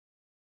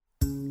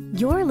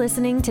You're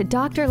listening to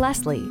Dr.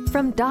 Leslie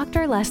from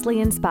Dr.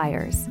 Leslie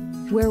Inspires,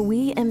 where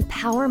we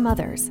empower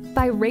mothers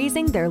by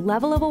raising their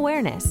level of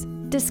awareness,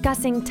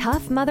 discussing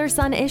tough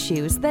mother-son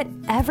issues that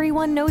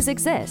everyone knows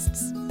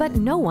exists, but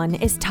no one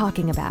is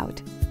talking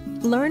about.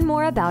 Learn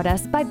more about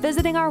us by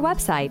visiting our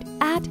website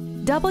at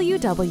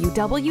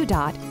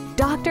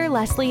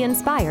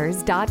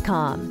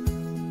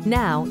www.drleslieinspires.com.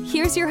 Now,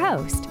 here's your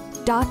host,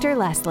 Dr.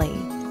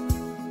 Leslie.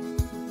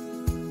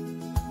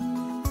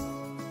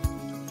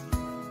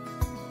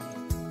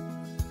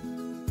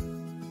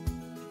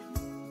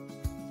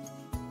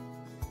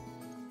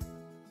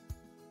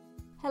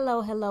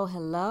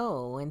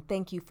 Hello, and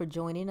thank you for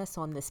joining us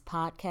on this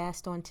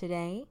podcast on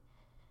today.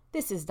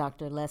 This is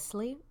Dr.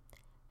 Leslie,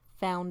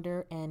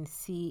 founder and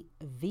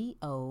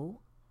CVO,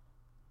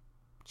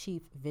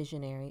 Chief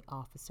Visionary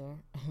Officer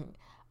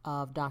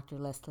of Dr.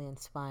 Leslie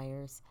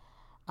Inspires,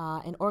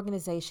 an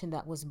organization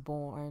that was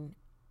born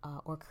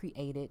or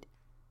created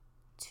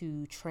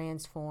to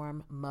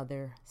transform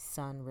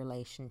mother-son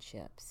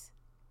relationships.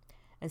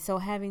 And so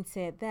having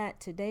said that,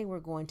 today we're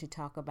going to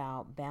talk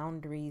about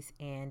boundaries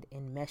and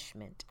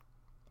enmeshment.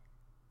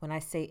 When I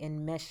say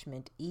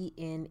enmeshment,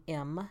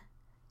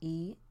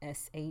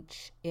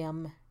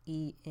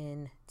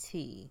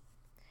 E-N-M-E-S-H-M-E-N-T.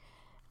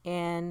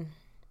 And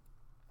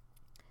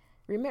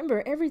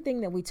remember,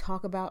 everything that we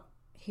talk about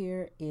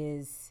here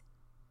is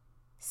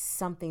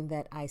something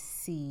that I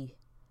see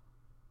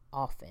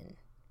often.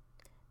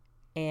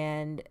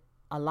 And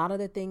a lot of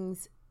the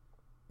things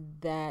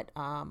that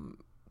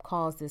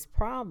cause this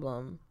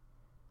problem,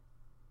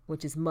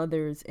 which is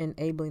mothers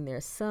enabling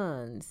their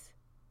sons,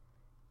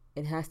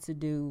 it has to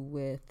do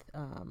with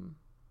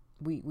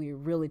we're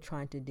really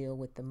trying to deal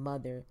with the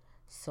mother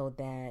so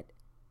that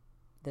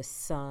the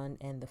son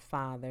and the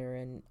father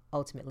and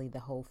ultimately the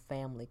whole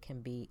family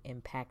can be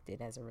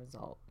impacted as a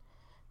result.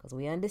 Because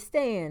we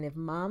understand if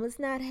mama's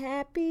not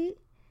happy,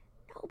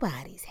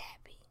 nobody's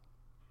happy.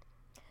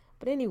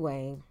 But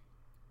anyway,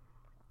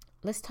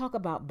 let's talk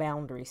about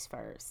boundaries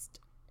first.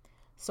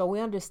 So we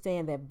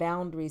understand that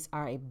boundaries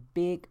are a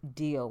big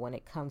deal when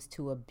it comes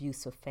to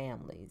abusive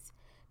families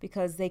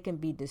because they can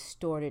be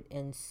distorted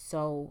in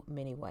so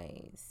many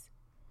ways.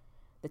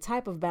 The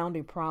type of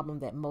boundary problem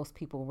that most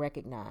people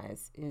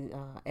recognize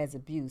as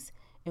abuse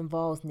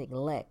involves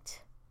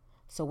neglect.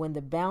 So when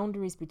the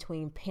boundaries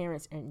between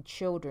parents and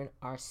children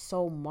are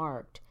so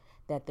marked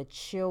that the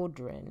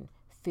children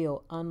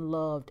feel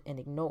unloved and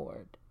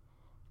ignored.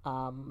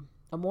 A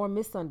more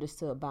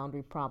misunderstood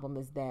boundary problem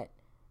is that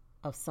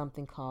of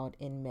something called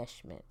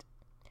enmeshment.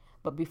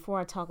 But before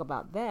I talk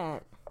about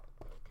that,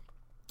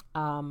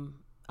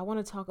 I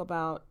want to talk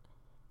about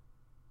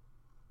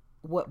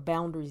what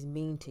boundaries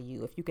mean to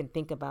you, if you can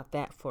think about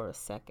that for a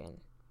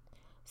second.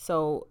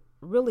 So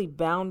really,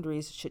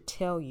 boundaries should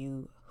tell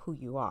you who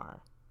you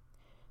are.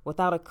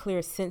 Without a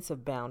clear sense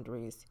of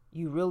boundaries,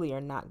 you really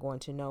are not going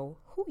to know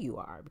who you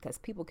are because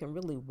people can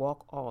really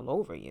walk all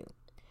over you.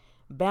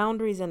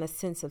 Boundaries and a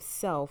sense of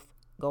self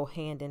go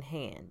hand in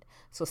hand.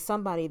 So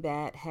somebody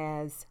that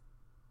has,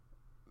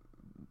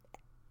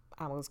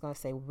 I was going to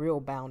say real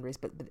boundaries,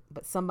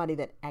 but somebody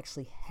that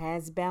actually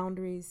has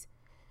boundaries,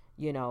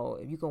 you know,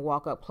 you can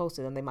walk up close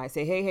to them. They might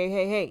say,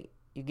 hey,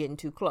 you're getting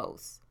too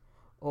close,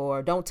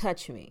 or don't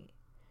touch me.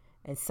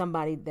 And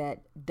somebody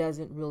that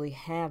doesn't really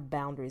have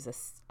boundaries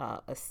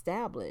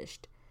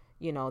established,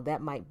 you know,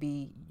 that might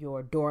be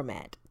your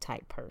doormat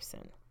type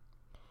person.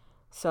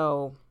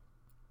 So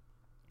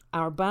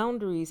our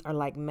boundaries are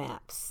like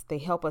maps. They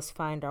help us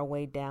find our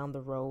way down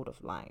the road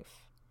of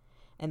life.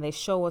 And they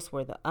show us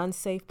where the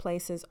unsafe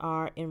places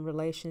are in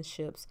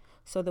relationships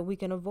so that we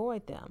can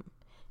avoid them.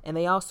 And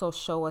they also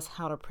show us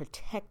how to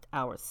protect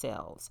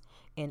ourselves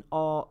in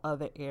all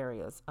other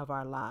areas of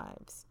our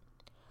lives.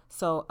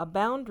 So a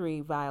boundary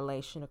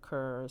violation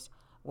occurs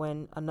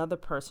when another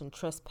person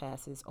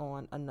trespasses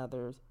on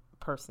another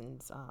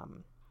person's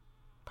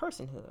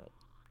personhood.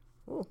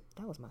 Ooh,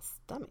 that was my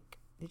stomach.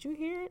 Did you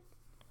hear it?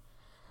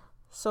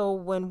 So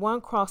when one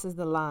crosses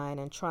the line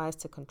and tries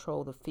to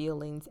control the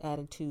feelings,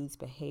 attitudes,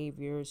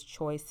 behaviors,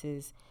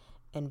 choices,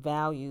 and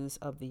values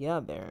of the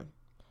other,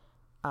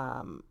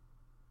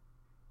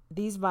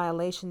 these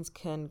violations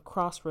can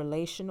cross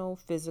relational,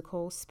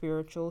 physical,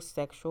 spiritual,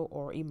 sexual,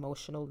 or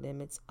emotional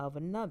limits of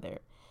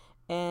another.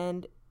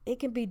 And it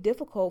can be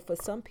difficult for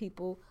some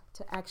people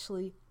to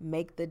actually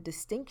make the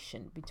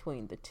distinction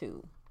between the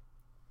two.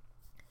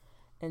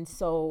 And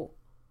so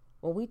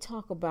when we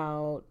talk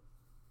about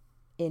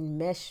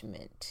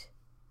enmeshment,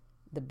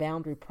 the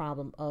boundary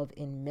problem of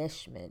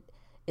enmeshment,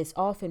 is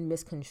often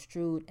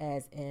misconstrued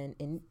as an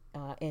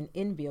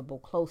enviable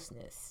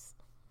closeness.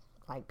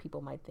 Like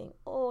people might think,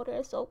 oh,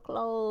 they're so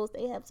close,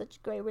 they have such a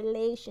great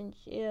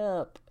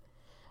relationship.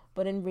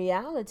 But in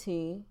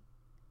reality,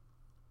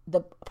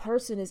 the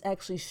person is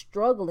actually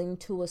struggling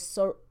to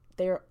assert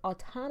their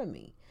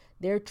autonomy.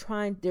 They're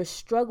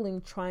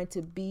struggling trying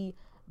to be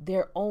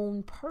their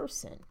own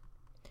person.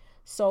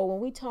 So when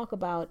we talk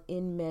about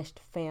enmeshed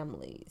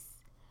families,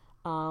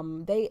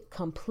 they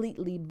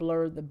completely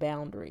blur the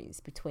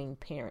boundaries between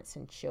parents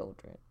and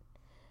children.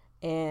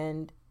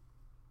 And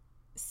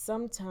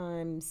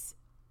sometimes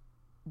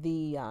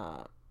the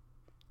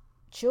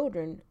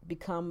children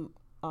become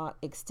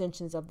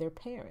extensions of their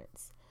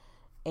parents.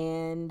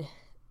 And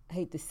I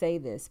hate to say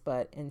this,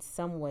 but in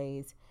some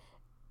ways,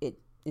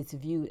 it's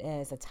viewed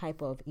as a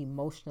type of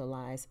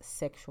emotionalized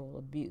sexual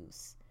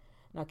abuse.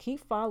 Now, keep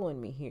following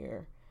me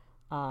here.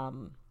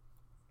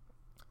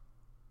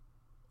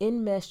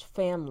 Enmeshed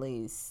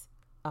families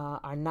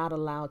are not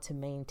allowed to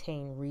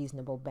maintain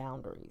reasonable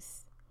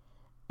boundaries.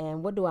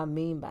 And what do I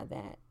mean by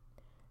that?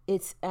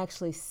 It's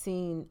actually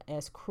seen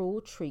as cruel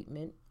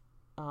treatment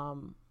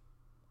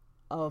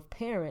of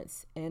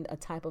parents and a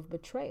type of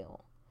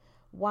betrayal.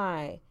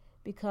 Why?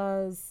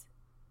 Because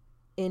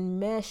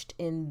enmeshed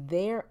in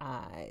their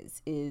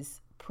eyes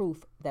is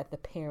proof that the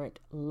parent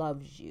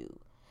loves you.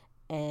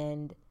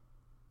 And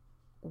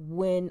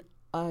when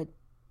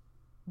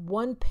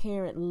one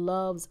parent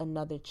loves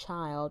another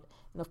child,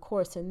 and of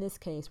course in this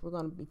case we're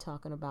going to be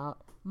talking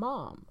about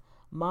mom.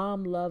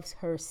 Mom loves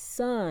her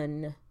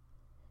son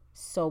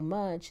so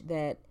much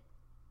that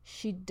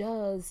she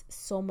does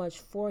so much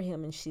for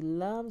him, and she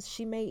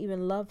may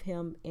even love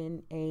him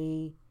in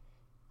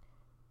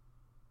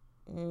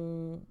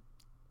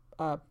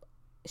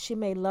she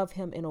may love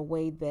him in a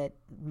way that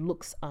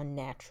looks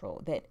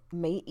unnatural, that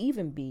may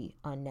even be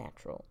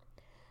unnatural.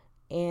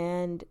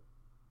 And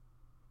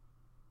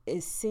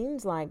it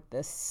seems like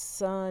the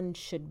son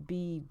should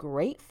be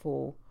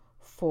grateful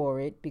for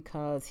it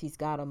because he's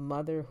got a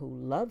mother who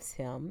loves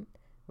him,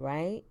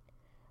 right?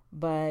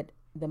 But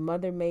the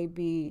mother may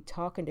be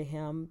talking to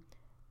him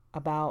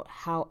about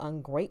how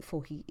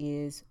ungrateful he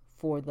is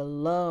for the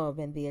love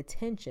and the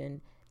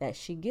attention that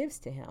she gives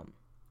to him.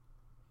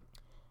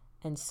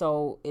 And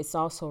so it's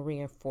also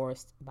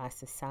reinforced by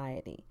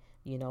society,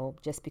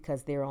 just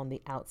because they're on the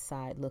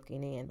outside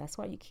looking in. That's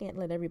why you can't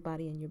let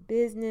everybody in your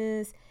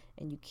business,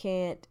 and you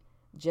can't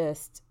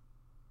just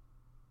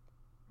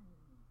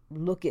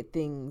look at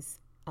things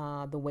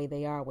the way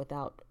they are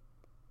without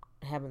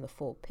having the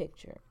full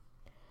picture.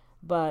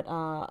 But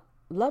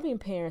loving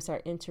parents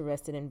are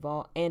interested in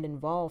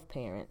involved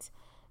parents.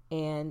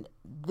 And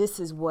this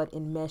is what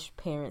enmeshed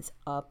parents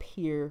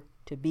appear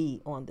to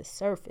be on the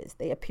surface.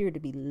 They appear to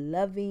be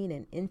loving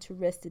and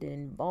interested and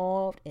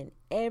involved in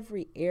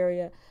every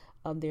area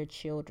of their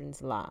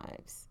children's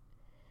lives.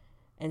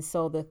 And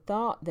so the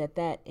thought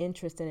that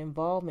interest and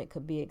involvement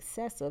could be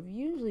excessive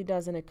usually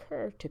doesn't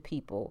occur to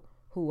people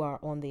who are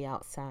on the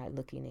outside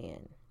looking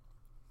in.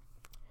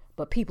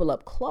 But people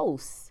up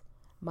close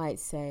might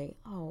say,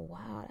 oh,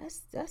 wow,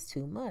 that's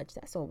too much.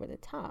 That's over the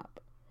top.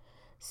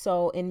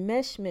 So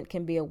enmeshment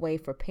can be a way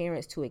for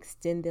parents to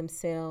extend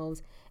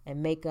themselves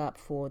and make up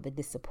for the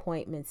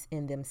disappointments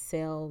in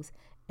themselves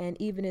and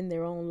even in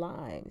their own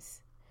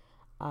lives.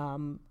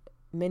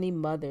 Many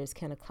mothers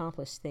can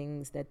accomplish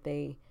things that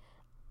they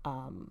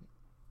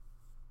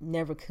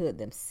never could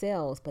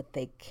themselves, but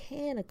they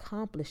can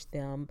accomplish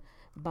them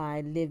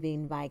by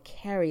living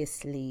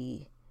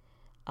vicariously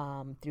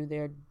through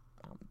their,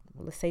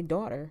 let's say,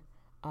 daughter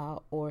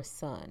or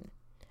son.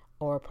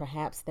 Or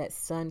perhaps that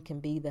son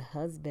can be the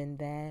husband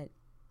that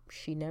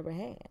she never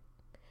had.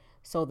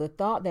 So the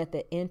thought that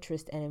the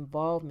interest and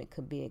involvement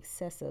could be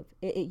excessive,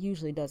 it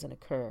usually doesn't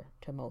occur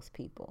to most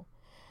people.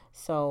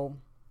 So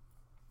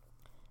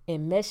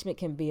enmeshment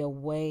can be a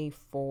way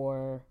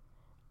for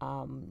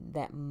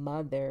that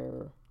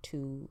mother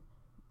to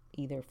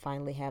either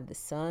finally have the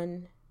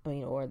son,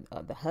 or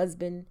the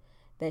husband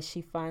that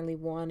she finally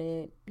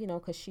wanted,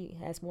 because she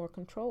has more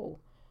control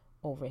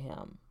over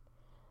him.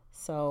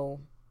 So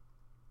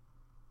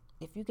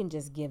if you can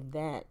just give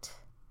that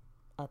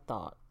a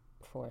thought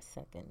for a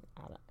second,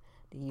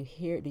 do you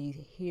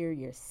hear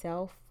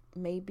yourself?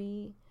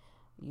 Maybe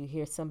you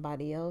hear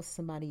somebody else,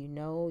 somebody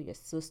your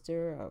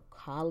sister or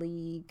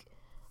colleague,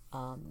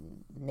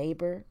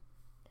 neighbor.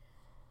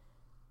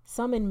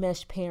 Some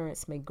enmeshed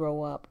parents may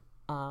grow up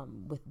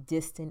with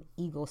distant,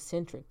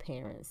 egocentric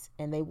parents,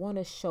 and they want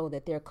to show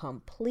that they're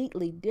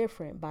completely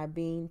different by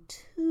being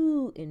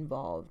too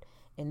involved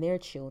in their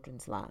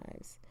children's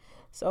lives.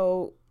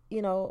 So,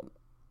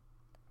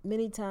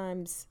 many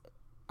times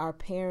our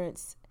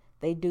parents,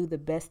 they do the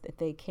best that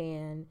they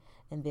can,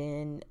 and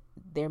then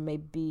there may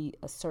be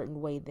a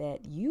certain way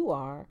that you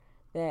are,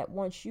 that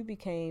once you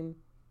became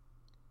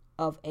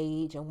of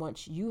age and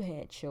once you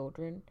had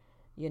children,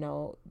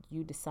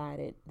 you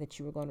decided that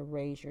you were going to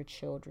raise your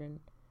children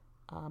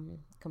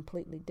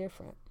completely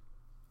different.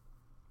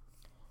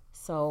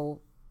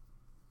 So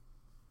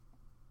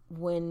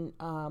when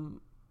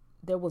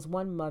there was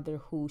one mother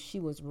who she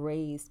was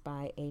raised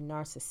by a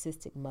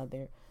narcissistic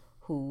mother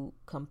who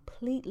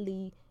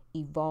completely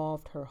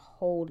evolved her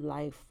whole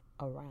life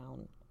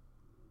around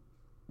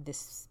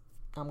this,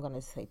 I'm going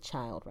to say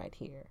child right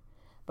here.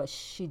 But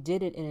she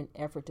did it in an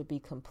effort to be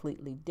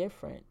completely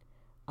different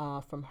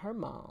from her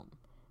mom.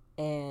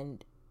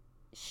 And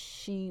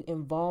she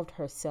involved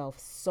herself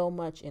so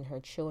much in her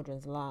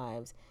children's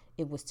lives,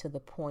 it was to the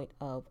point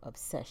of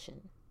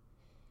obsession.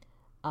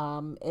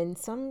 And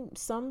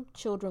some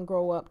children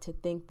grow up to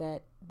think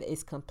that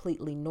it's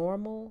completely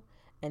normal,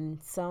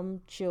 and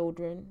some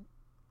children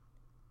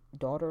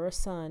daughter or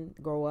son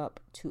grow up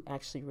to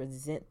actually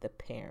resent the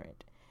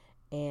parent,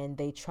 and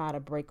they try to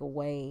break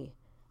away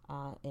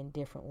in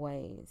different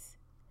ways.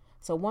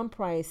 So one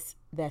price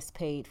that's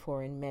paid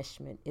for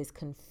enmeshment is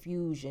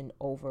confusion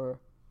over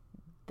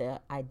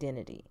the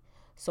identity.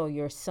 So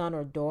your son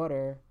or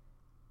daughter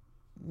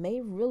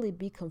may really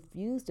be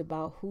confused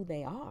about who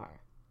they are.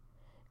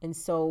 And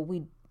so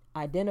we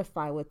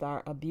identify with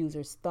our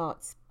abuser's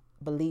thoughts,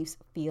 beliefs,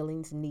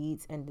 feelings,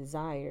 needs, and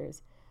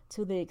desires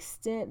to the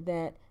extent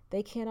that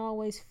they can't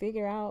always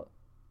figure out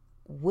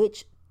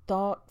which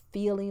thought,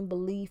 feeling,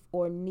 belief,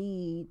 or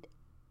need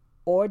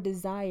or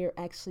desire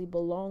actually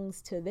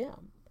belongs to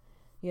them,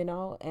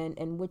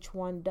 and which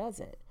one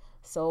doesn't.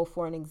 So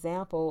for an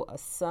example, a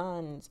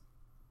son's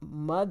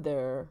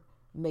mother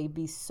may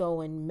be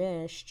so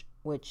enmeshed,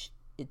 which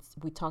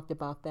we talked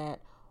about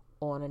that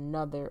on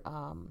another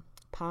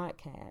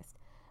podcast.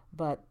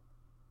 But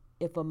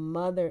if a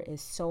mother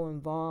is so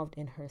involved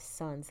in her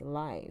son's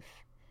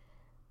life,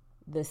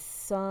 the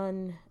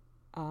son,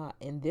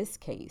 in this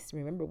case,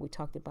 remember we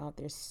talked about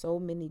there's so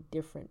many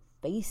different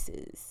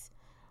faces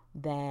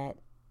that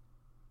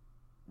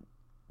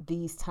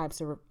these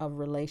types of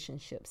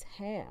relationships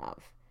have.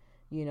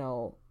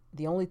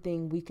 The only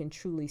thing we can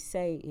truly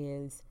say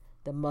is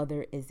the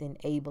mother is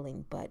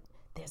enabling, but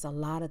there's a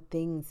lot of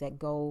things that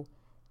go,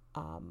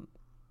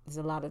 there's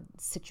a lot of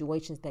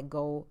situations that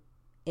go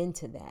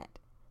into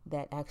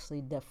that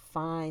actually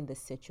define the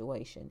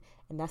situation.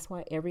 And that's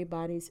why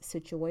everybody's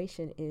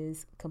situation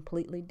is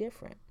completely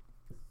different.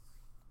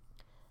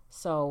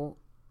 So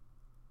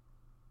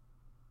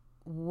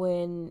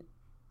when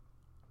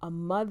a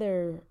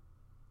mother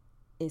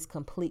is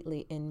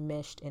completely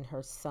enmeshed in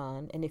her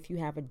son, and if you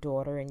have a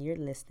daughter and you're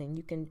listening,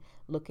 you can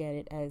look at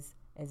it as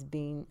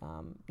being,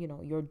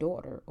 your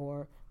daughter,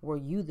 or were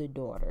you the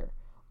daughter,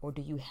 or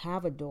do you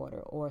have a daughter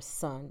or a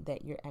son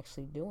that you're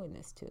actually doing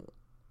this to?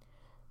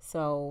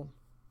 So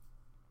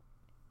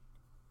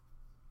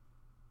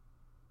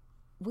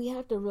we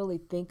have to really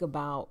think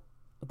about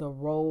the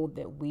role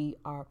that we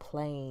are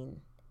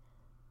playing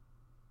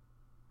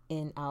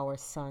in our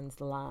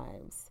sons'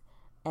 lives.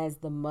 As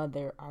the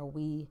mother, are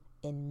we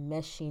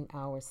enmeshing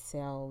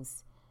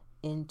ourselves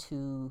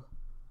into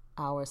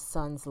our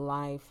son's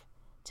life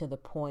to the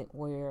point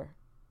where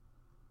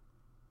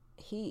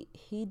he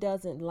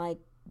doesn't like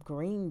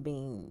green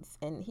beans,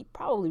 and he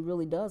probably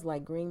really does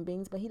like green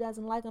beans, but he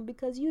doesn't like them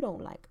because you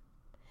don't like them?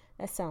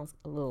 That sounds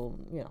a little,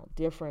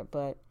 different,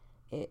 but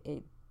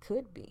it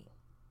could be,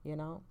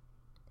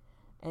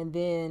 And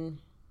then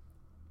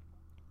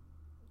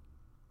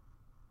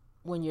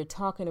when you're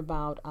talking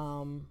about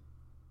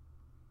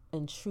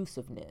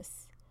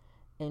intrusiveness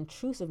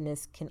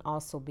can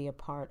also be a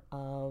part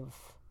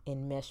of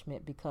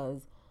enmeshment,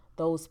 because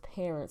those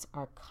parents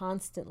are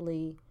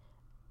constantly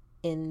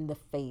in the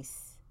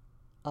face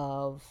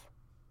of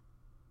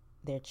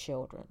their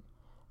children.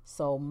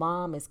 So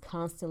mom is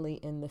constantly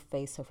in the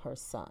face of her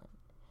son.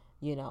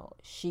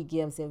 She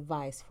gives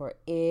advice for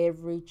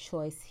every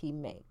choice he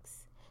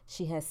makes.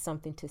 She has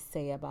something to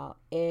say about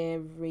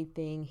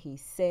everything he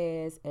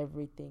says,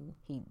 everything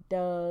he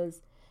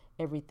does,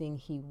 everything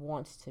he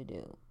wants to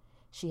do.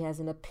 She has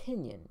an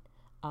opinion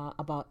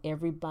about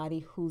everybody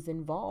who's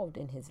involved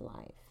in his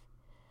life.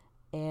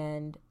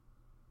 And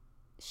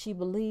she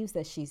believes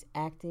that she's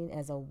acting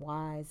as a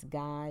wise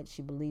guide.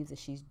 She believes that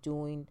she's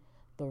doing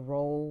the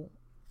role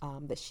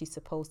that she's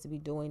supposed to be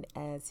doing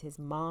as his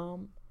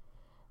mom.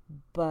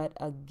 But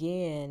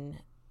again,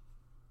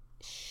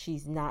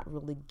 she's not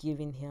really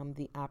giving him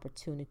the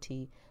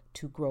opportunity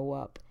to grow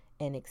up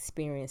and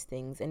experience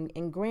things.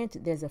 And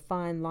granted, there's a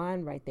fine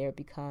line right there,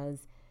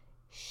 because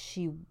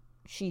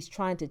she's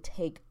trying to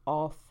take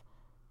off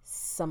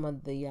some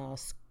of the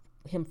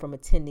him from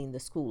attending the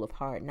school of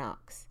hard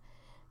knocks,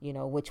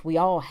 which we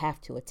all have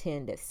to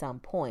attend at some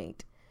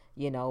point,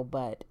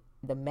 but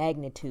the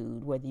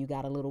magnitude, whether you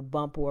got a little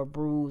bump or a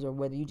bruise, or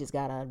whether you just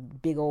got a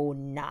big old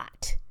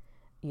knot,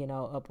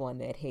 up on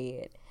that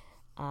head.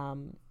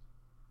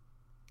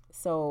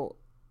 So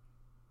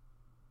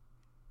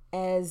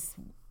as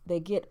they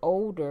get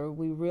older,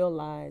 we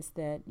realize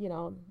that,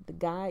 the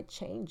guide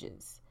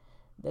changes.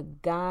 The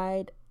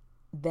guide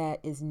that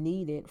is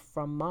needed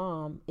from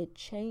mom, it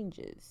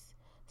changes.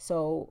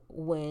 So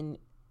when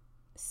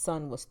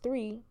son was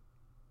 3,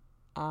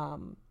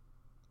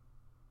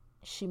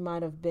 she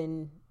might have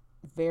been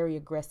very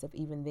aggressive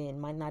even then,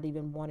 might not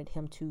even wanted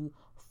him to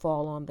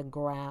fall on the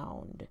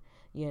ground,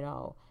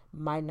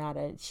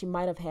 she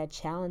might have had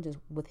challenges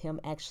with him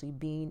actually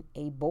being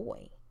a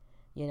boy,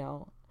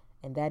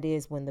 and that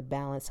is when the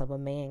balance of a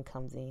man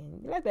comes in.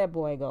 Let that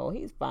boy go.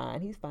 He's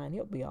fine.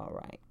 He'll be all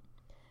right.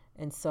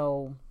 And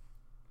so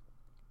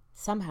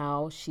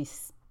somehow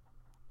she's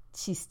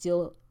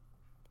still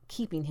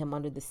keeping him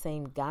under the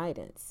same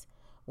guidance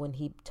when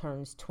he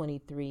turns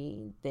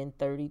 23, then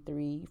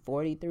 33,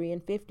 43,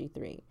 and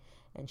 53.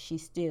 And she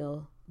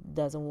still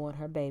doesn't want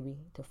her baby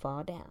to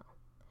fall down.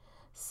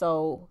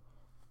 So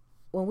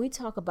when we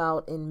talk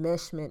about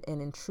enmeshment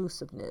and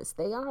intrusiveness,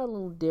 they are a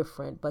little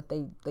different, but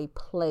they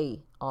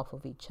play off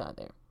of each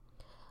other.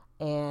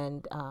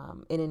 And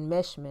in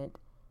enmeshment,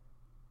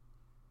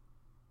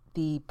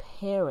 the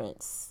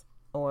parents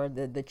or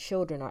the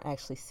children are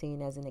actually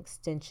seen as an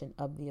extension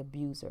of the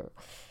abuser.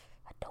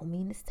 I don't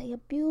mean to say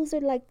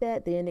abuser like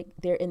that.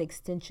 They're an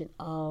extension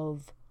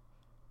of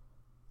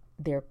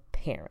their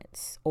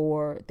parents,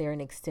 or they're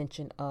an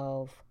extension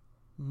of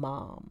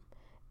mom.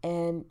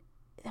 And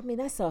I mean,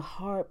 that's a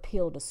hard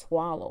pill to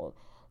swallow,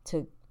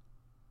 to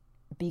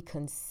be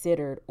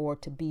considered or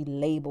to be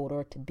labeled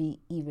or to be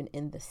even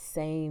in the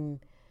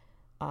same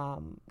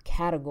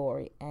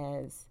category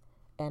as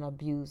an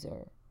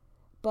abuser.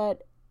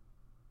 But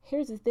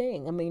here's the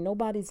thing. I mean,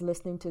 nobody's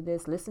listening to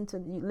this. Listen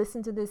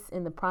to this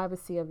in the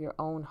privacy of your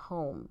own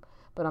home.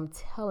 But I'm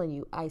telling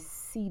you, I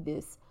see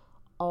this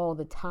all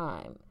the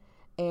time.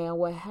 And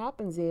what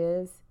happens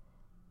is,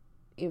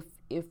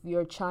 if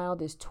your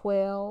child is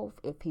 12,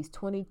 if he's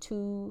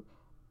 22,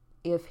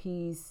 if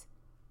he's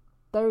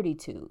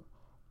 32,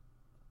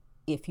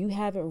 if you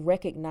haven't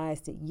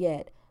recognized it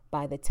yet,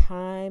 by the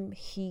time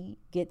he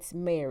gets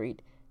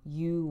married,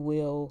 you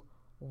will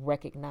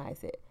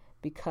recognize it,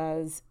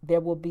 because there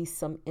will be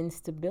some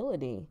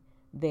instability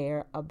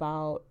there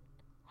about,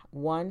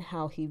 one,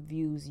 how he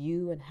views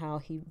you and how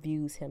he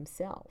views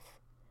himself.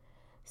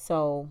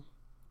 So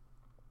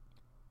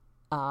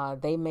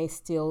they may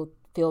still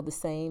feel the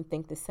same,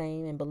 think the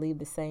same, and believe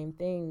the same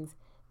things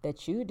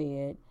that you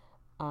did.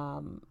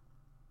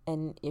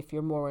 And if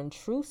you're more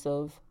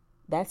intrusive,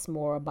 that's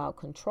more about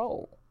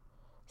control.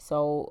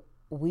 So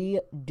we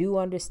do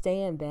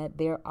understand that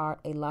there are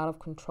a lot of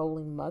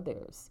controlling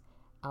mothers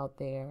out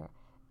there.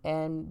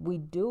 And we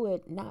do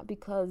it not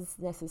because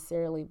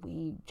necessarily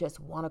we just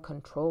want to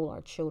control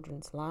our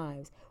children's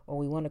lives, or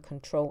we want to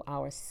control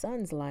our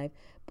son's life,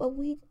 but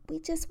we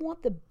just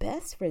want the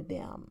best for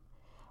them.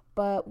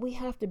 But we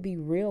have to be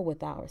real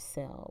with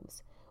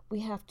ourselves.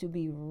 We have to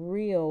be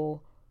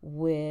real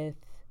with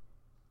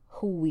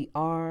who we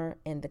are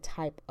and the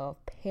type of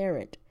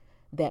parent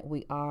that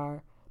we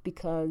are,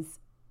 because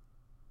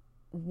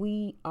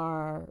we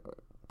are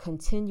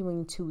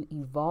continuing to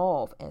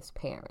evolve as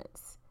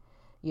parents.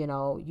 You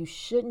know, you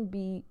shouldn't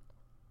be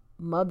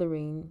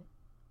mothering,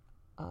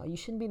 you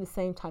shouldn't be the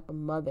same type of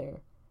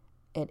mother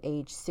at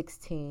age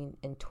 16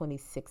 and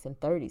 26 and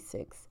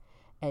 36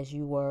 as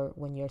you were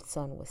when your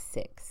son was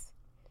 6.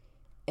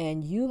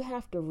 And you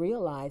have to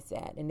realize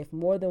that. And if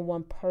more than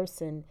one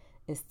person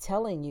is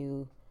telling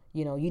you,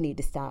 you know, you need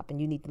to stop and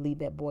you need to leave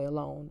that boy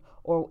alone,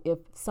 or if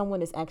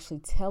someone is actually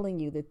telling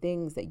you the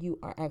things that you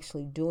are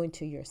actually doing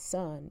to your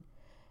son,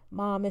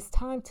 Mom, it's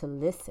time to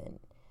listen,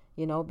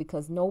 you know,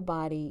 because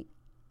nobody,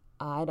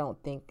 I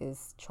don't think,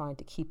 is trying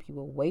to keep you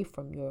away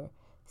from your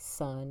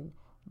son.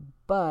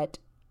 But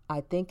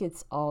I think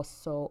it's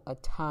also a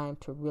time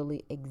to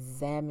really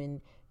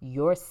examine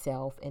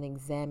yourself and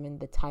examine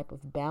the type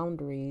of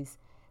boundaries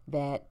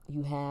that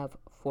you have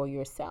for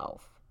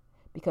yourself,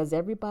 because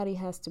everybody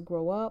has to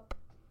grow up.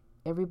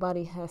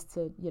 Everybody has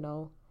to, you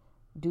know,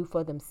 do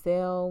for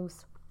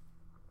themselves,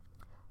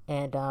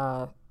 and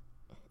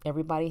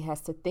everybody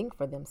has to think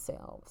for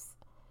themselves.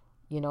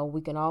 You know,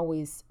 we can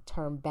always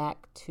turn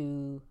back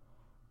to,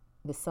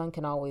 the son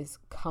can always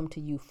come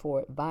to you for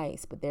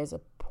advice, but there's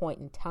a point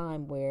in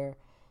time where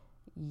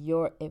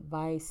your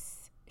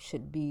advice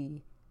should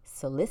be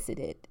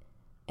solicited,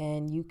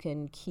 and you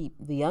can keep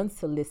the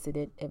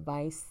unsolicited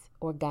advice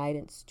or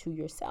guidance to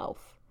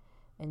yourself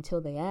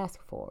until they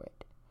ask for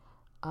it.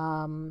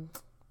 I'm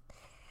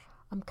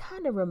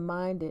kind of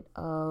reminded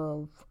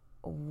of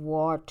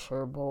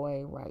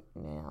Waterboy right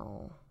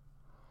now.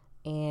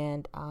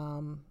 And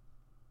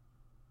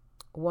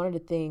one of the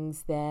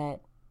things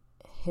that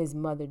his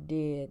mother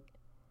did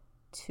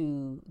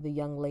to the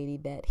young lady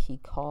that he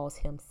calls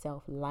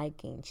himself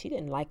liking, she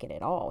didn't like it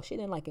at all. She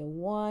didn't like it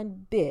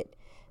one bit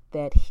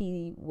that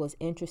he was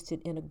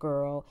interested in a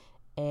girl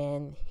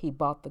and he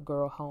brought the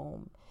girl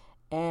home.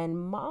 And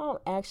Mom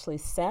actually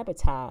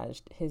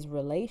sabotaged his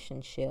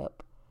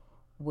relationship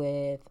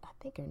with, I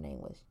think her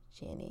name was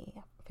Jenny.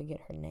 I forget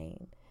her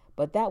name.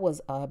 But that was,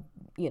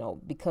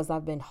 because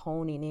I've been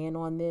honing in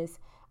on this,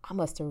 I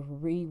must have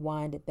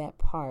rewinded that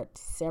part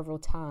several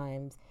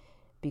times,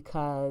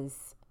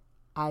 because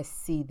I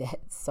see that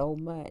so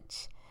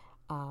much,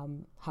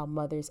 how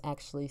mothers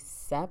actually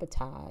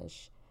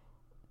sabotage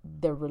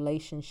the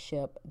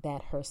relationship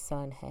that her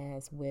son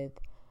has with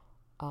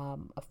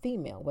a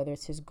female, whether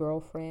it's his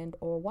girlfriend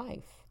or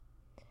wife.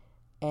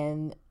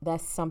 And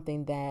that's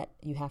something that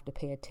you have to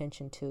pay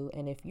attention to.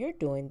 And if you're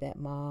doing that,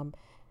 Mom,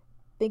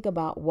 think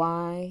about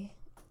why,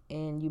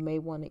 and you may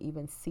want to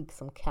even seek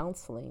some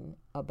counseling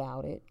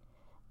about it,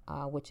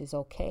 which is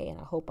okay.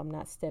 And I hope I'm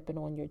not stepping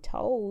on your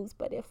toes,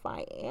 but if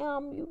I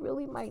am, you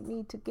really might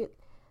need to get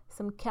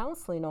some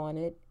counseling on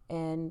it.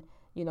 And,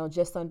 you know,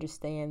 just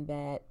understand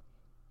that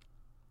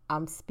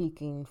I'm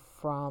speaking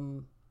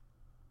from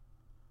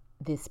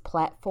this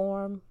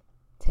platform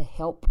to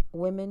help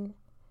women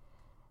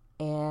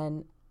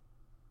and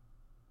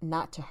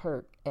not to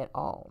hurt at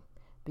all,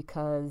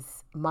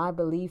 because my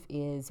belief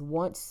is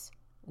once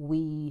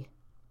we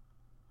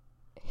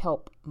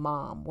help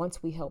Mom,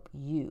 once we help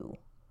you,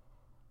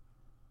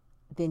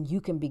 then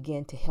you can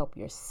begin to help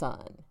your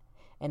son.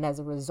 And as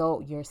a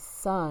result, your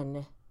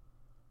son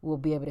will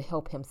be able to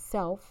help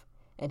himself,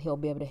 and he'll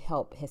be able to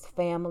help his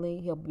family.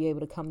 He'll be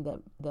able to become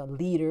the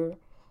leader,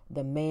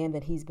 the man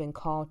that he's been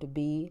called to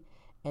be.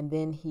 And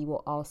then he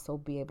will also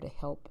be able to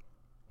help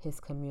his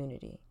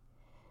community.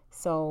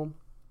 So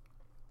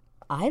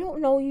I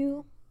don't know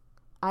you.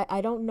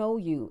 I don't know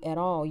you at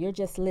all. You're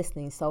just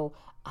listening. So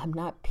I'm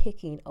not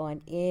picking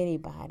on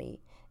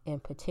anybody in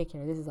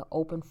particular. This is an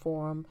open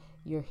forum.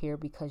 You're here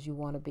because you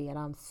want to be. And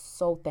I'm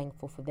so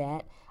thankful for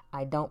that.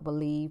 I don't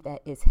believe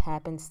that it's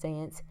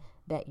happenstance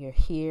that you're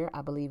here.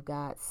 I believe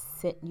God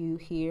sent you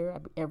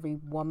here. Every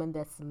woman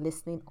that's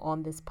listening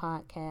on this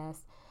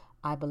podcast,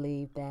 I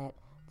believe that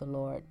the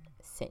Lord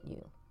sent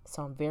you.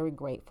 So I'm very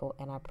grateful,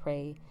 and I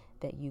pray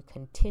that you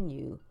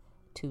continue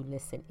to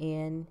listen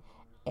in.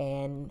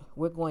 And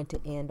we're going to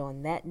end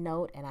on that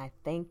note. And I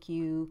thank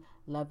you.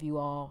 Love you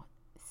all.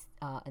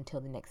 Until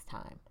the next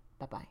time.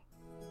 Bye-bye.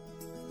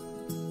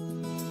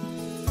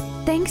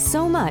 Thanks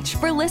so much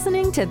for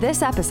listening to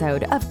this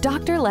episode of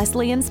Dr.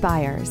 Leslie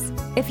Inspires.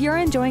 If you're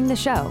enjoying the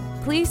show,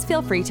 please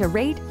feel free to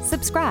rate,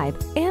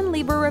 subscribe, and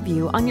leave a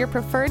review on your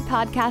preferred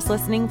podcast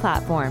listening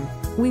platform.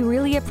 We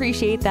really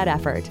appreciate that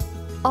effort.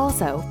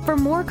 Also, for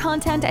more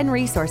content and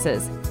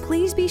resources,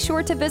 please be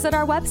sure to visit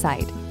our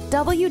website,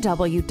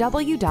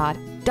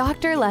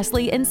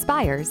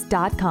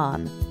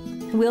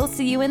 www.drleslieInspires.com. We'll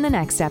see you in the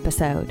next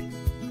episode.